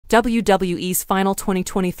WWE's final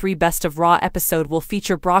 2023 Best of Raw episode will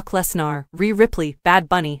feature Brock Lesnar, Rhea Ripley, Bad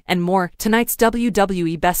Bunny, and more. Tonight's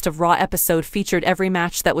WWE Best of Raw episode featured every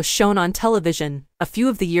match that was shown on television. A few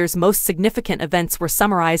of the year's most significant events were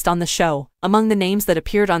summarized on the show. Among the names that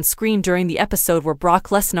appeared on screen during the episode were Brock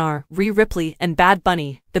Lesnar, Rhea Ripley, and Bad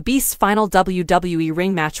Bunny. The Beast's final WWE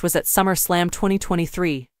ring match was at SummerSlam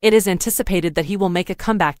 2023. It is anticipated that he will make a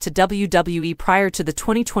comeback to WWE prior to the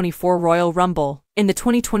 2024 Royal Rumble. In the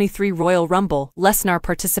 2023 Royal Rumble, Lesnar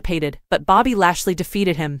participated, but Bobby Lashley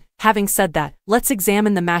defeated him. Having said that, let's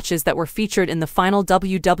examine the matches that were featured in the final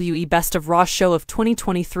WWE Best of Raw show of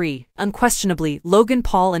 2023. Unquestionably, Logan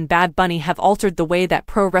Paul and Bad Bunny have altered the way that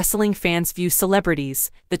pro wrestling fans view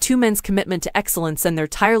celebrities. The two men's commitment to excellence and their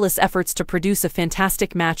tireless efforts to produce a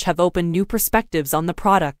fantastic match have opened new perspectives on the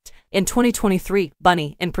product. In 2023,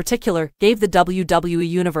 Bunny, in particular, gave the WWE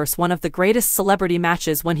Universe one of the greatest celebrity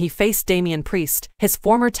matches when he faced Damian Priest, his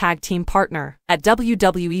former tag team partner. At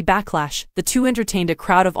WWE Backlash, the two entertained a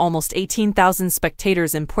crowd of almost 18,000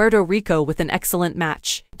 spectators in Puerto Rico with an excellent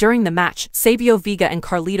match. During the match, Savio Vega and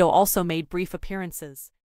Carlito also made brief appearances.